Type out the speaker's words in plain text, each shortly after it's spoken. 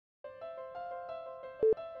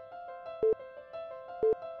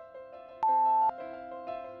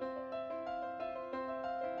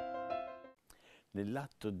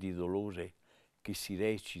Nell'atto di dolore che si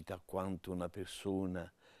recita quando una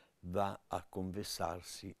persona va a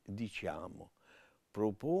confessarsi, diciamo: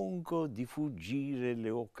 propongo di fuggire le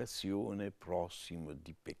occasioni prossime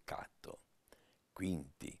di peccato.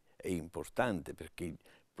 Quindi è importante perché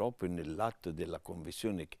proprio nell'atto della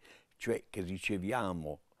confessione, cioè che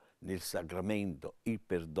riceviamo nel sacramento il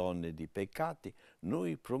perdono di peccati,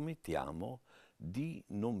 noi promettiamo di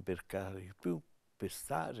non peccare più, per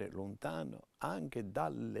stare lontano anche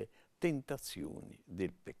dalle tentazioni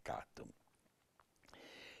del peccato.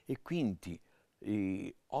 E quindi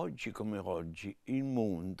oggi come oggi il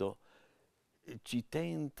mondo ci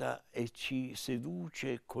tenta e ci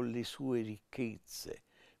seduce con le sue ricchezze,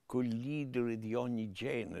 con gli idoli di ogni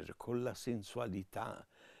genere, con la sensualità,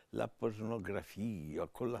 la pornografia,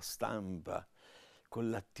 con la stampa,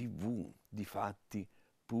 con la TV. Difatti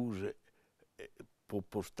pure può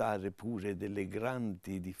portare pure delle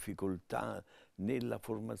grandi difficoltà nella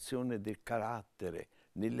formazione del carattere,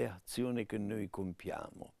 nelle azioni che noi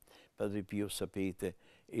compiamo. Padre Pio, sapete,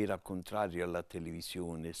 era contrario alla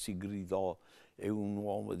televisione, si gridò: è un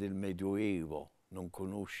uomo del Medioevo, non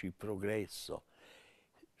conosce il progresso.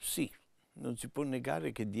 Sì, non si può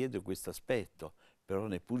negare che dietro questo aspetto, però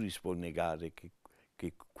neppure si può negare che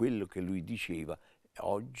quello che lui diceva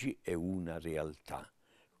oggi è una realtà.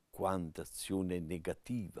 Quanta azione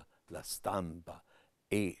negativa la stampa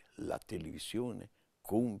e la televisione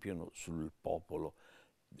compiono sul popolo,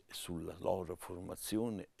 sulla loro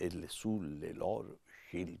formazione e sulle loro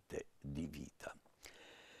scelte di vita.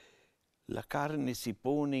 La carne si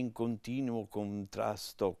pone in continuo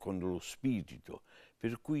contrasto con lo spirito,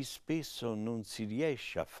 per cui spesso non si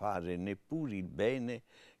riesce a fare neppure il bene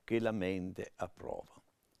che la mente approva.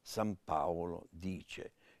 San Paolo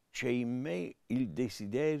dice: c'è in me il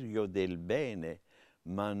desiderio del bene,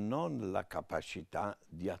 ma non la capacità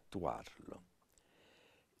di attuarlo.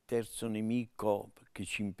 Terzo nemico che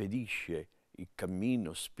ci impedisce il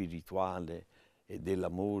cammino spirituale e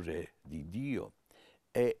dell'amore di Dio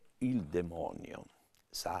è il demonio.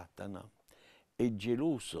 Satana è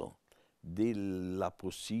geloso della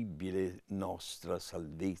possibile nostra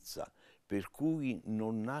salvezza, per cui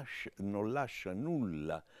non lascia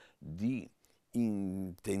nulla di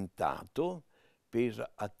intentato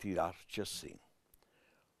per attirarci a sé.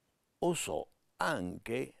 Osò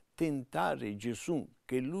anche tentare Gesù,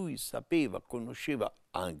 che lui sapeva, conosceva,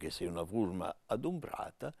 anche se in una forma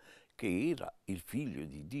adombrata, che era il Figlio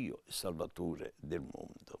di Dio, il Salvatore del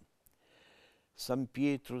mondo. San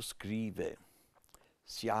Pietro scrive: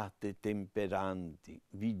 siate temperanti,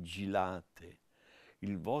 vigilate,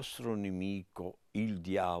 il vostro nemico, il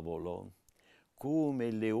diavolo, come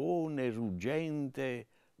leone ruggente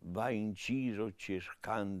va in giro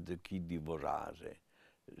cercando chi divorare.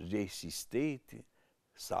 Resistete,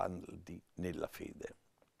 saldi nella fede.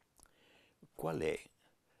 Cosa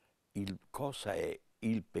è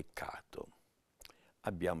il peccato?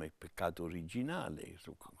 Abbiamo il peccato originale,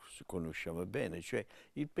 conosciamo bene, cioè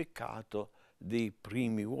il peccato dei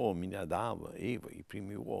primi uomini, Adamo, Eva, i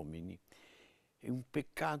primi uomini. È un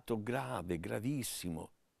peccato grave,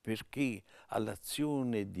 gravissimo, perché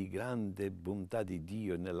all'azione di grande bontà di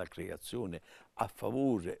Dio nella creazione a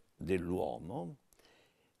favore dell'uomo,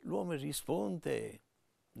 l'uomo risponde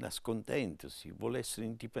nascondendosi, vuole essere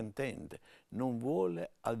indipendente, non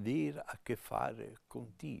vuole avere a che fare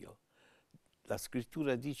con Dio. La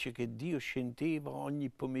scrittura dice che Dio scendeva ogni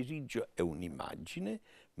pomeriggio, è un'immagine,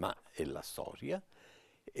 ma è la storia,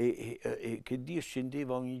 e che Dio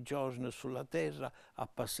scendeva ogni giorno sulla terra a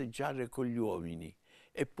passeggiare con gli uomini.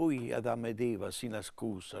 E poi Adamo ed Eva si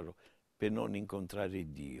nascosero per non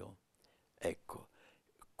incontrare Dio. Ecco,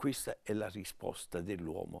 questa è la risposta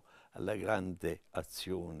dell'uomo alla grande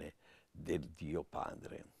azione del Dio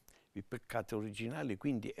Padre. Il peccato originale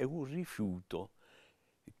quindi è un rifiuto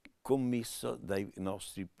commesso dai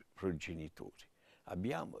nostri progenitori.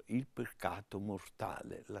 Abbiamo il peccato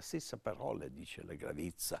mortale, la stessa parola dice la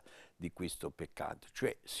gravezza di questo peccato,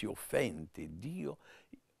 cioè si offende Dio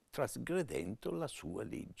trasgredendo la sua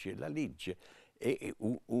legge. La legge è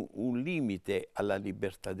un limite alla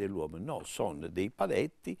libertà dell'uomo, no, sono dei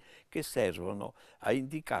paletti che servono a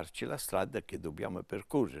indicarci la strada che dobbiamo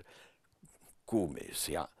percorrere, come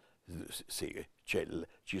se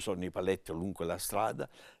ci sono i paletti lungo la strada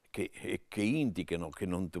che indicano che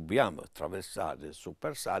non dobbiamo attraversare,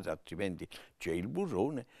 sorpassare, altrimenti c'è il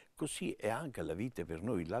burrone. Così è anche la vita per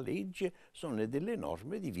noi. La legge sono delle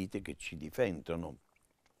norme di vita che ci difendono.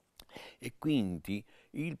 E quindi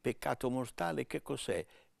il peccato mortale che cos'è?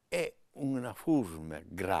 È una forma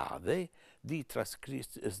grave di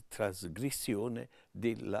trasgressione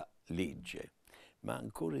della legge, ma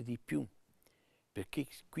ancora di più. perché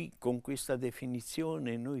qui con questa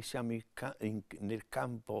definizione noi siamo nel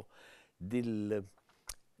campo del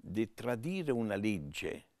tradire una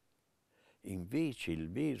legge. Invece il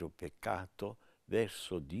vero peccato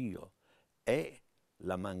verso Dio è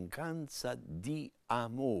la mancanza di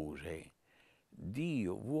amore.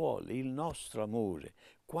 Dio vuole il nostro amore.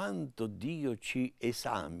 Quando Dio ci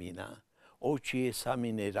esamina o ci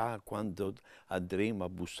esaminerà quando andremo a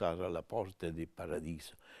bussare alla porta del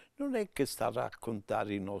paradiso, non è che starà a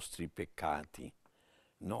contare i nostri peccati,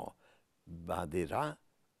 no, baderà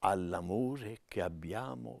all'amore che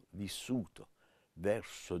abbiamo vissuto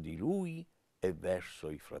verso di Lui e verso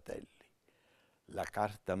i fratelli. La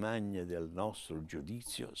carta magna del nostro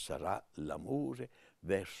giudizio sarà l'amore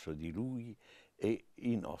verso di Lui e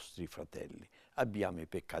i nostri fratelli. Abbiamo i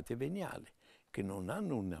peccati veniali, che non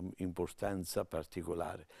hanno un'importanza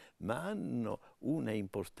particolare, ma hanno una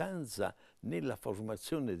importanza nella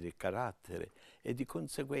formazione del carattere e di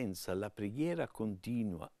conseguenza la preghiera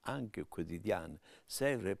continua, anche quotidiana,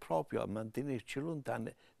 serve proprio a mantenerci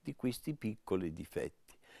lontani di questi piccoli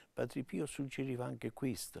difetti. Padre Pio suggeriva anche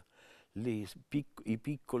questo, i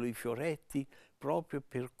piccoli fioretti proprio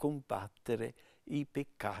per combattere i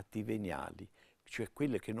peccati veniali, cioè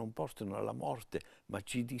quelli che non portano alla morte ma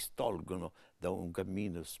ci distolgono da un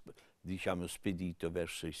cammino, diciamo, spedito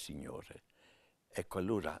verso il Signore. Ecco,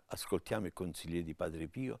 allora ascoltiamo i consigli di Padre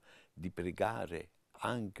Pio di pregare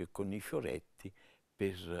anche con i fioretti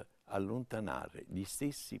per allontanare gli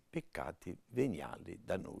stessi peccati veniali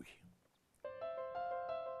da noi.